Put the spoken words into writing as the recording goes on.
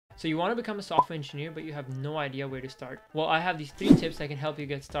So you want to become a software engineer, but you have no idea where to start. Well, I have these 3 tips that can help you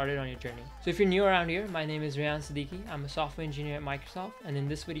get started on your journey. So if you're new around here, my name is Rayyan Siddiqui. I'm a software engineer at Microsoft, and in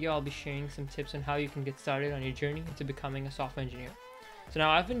this video, I'll be sharing some tips on how you can get started on your journey into becoming a software engineer. So now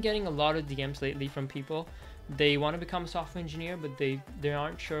I've been getting a lot of DMs lately from people. They want to become a software engineer, but they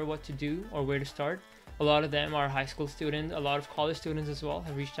aren't sure what to do or where to start. A lot of them are high school students. A lot of college students as well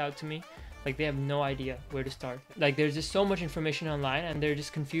have reached out to me. Like, they have no idea where to start. Like, there's just so much information online and they're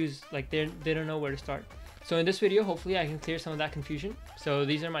just confused. Like, they don't know where to start. So in this video, hopefully I can clear some of that confusion. So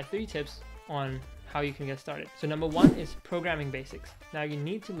these are my 3 tips on how you can get started. So number 1 is programming basics. Now you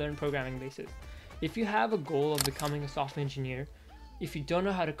need to learn programming basics. If you have a goal of becoming a software engineer, if you don't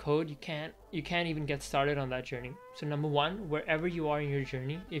know how to code, you can't even get started on that journey. So number 1, wherever you are in your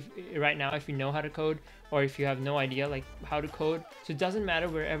journey, if right now, if you know how to code, or if you have no idea like how to code, so it doesn't matter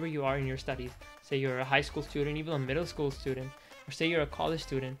wherever you are in your studies. Say you're a high school student, even a middle school student, or say you're a college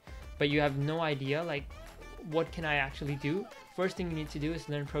student, but you have no idea like what can I actually do. First thing you need to do is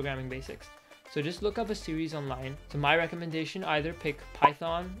learn programming basics. So just look up a series online. So my recommendation, either pick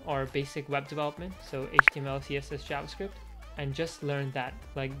Python or basic web development, so HTML, CSS, JavaScript, and just learn that.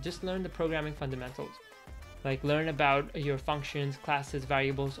 Like, just learn the programming fundamentals. Like, learn about your functions, classes,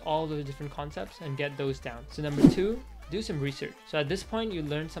 variables, all those different concepts, and get those down. So number 2, do some research. So at this point, you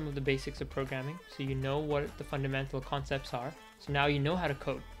learn some of the basics of programming, so you know what the fundamental concepts are. So now you know how to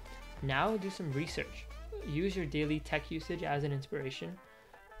code. Now do some research. Use your daily tech usage as an inspiration.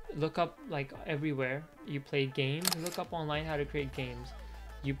 Look up, like, everywhere. You play games, look up online how to create games.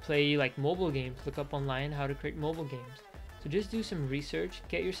 You play like mobile games, look up online how to create mobile games. So just do some research,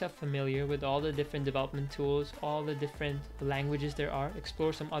 get yourself familiar with all the different development tools, all the different languages there are.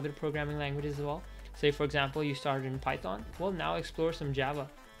 Explore some other programming languages as well. Say for example, you started in Python. Well, now explore some Java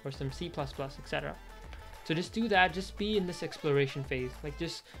or some C++, etc. So just do that, just be in this exploration phase. Like,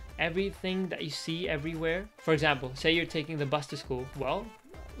 just everything that you see everywhere. For example, say you're taking the bus to school. Well,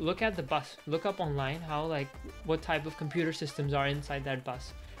 look at the bus, look up online how, like, what type of computer systems are inside that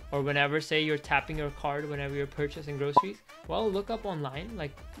bus. Or whenever, say, you're tapping your card whenever you're purchasing groceries, well, look up online,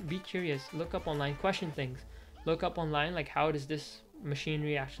 like, be curious, look up online, question things, look up online, like, how does this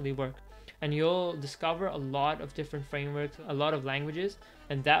machinery actually work? And you'll discover a lot of different frameworks, a lot of languages,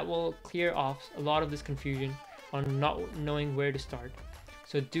 and that will clear off a lot of this confusion on not knowing where to start.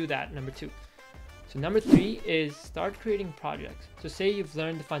 So do that, number 2. So number 3 is start creating projects. So say you've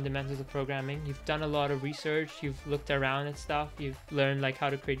learned the fundamentals of programming, you've done a lot of research, you've looked around at stuff, you've learned like how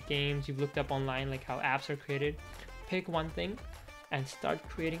to create games, you've looked up online like how apps are created. Pick one thing and start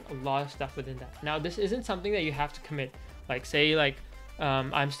creating a lot of stuff within that. Now, this isn't something that you have to commit. Like, say like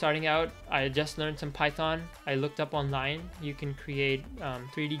I'm starting out, I just learned some Python, I looked up online, you can create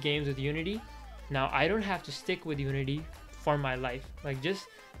 3D games with Unity. Now, I don't have to stick with Unity for my life. Like, just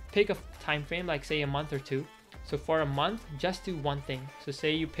pick a time frame, like say a month or 2. So for a month, just do one thing. So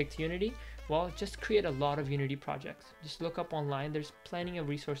say you picked Unity, well, just create a lot of Unity projects. Just look up online, there's plenty of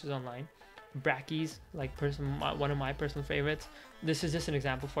resources online. Brackeys, like one of my personal favorites. This is just an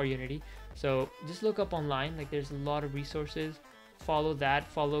example for Unity. So just look up online, like there's a lot of resources. Follow that,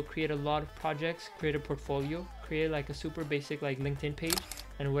 create a lot of projects, create a portfolio, create like a super basic like LinkedIn page,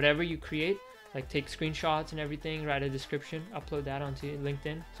 and whatever you create, like take screenshots and everything, write a description, upload that onto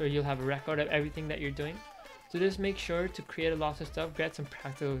LinkedIn, so you'll have a record of everything that you're doing. So just make sure to create a lot of stuff, get some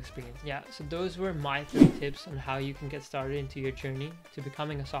practical experience. Yeah, so those were my 3 tips on how you can get started into your journey to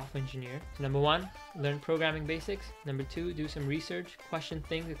becoming a software engineer. So number 1, learn programming basics. Number 2, do some research, question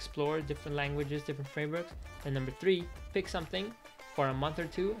things, explore different languages, different frameworks. And number 3, pick something for a month or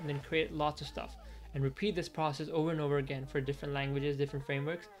 2 and then create lots of stuff. And repeat this process over and over again for different languages, different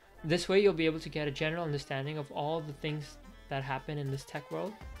frameworks. This way you'll be able to get a general understanding of all the things that happen in this tech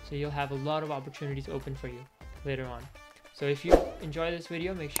world, so you'll have a lot of opportunities open for you later on. So if you enjoyed this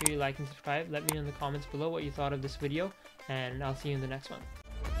video, make sure you like and subscribe. Let me know in the comments below what you thought of this video, and I'll see you in the next one.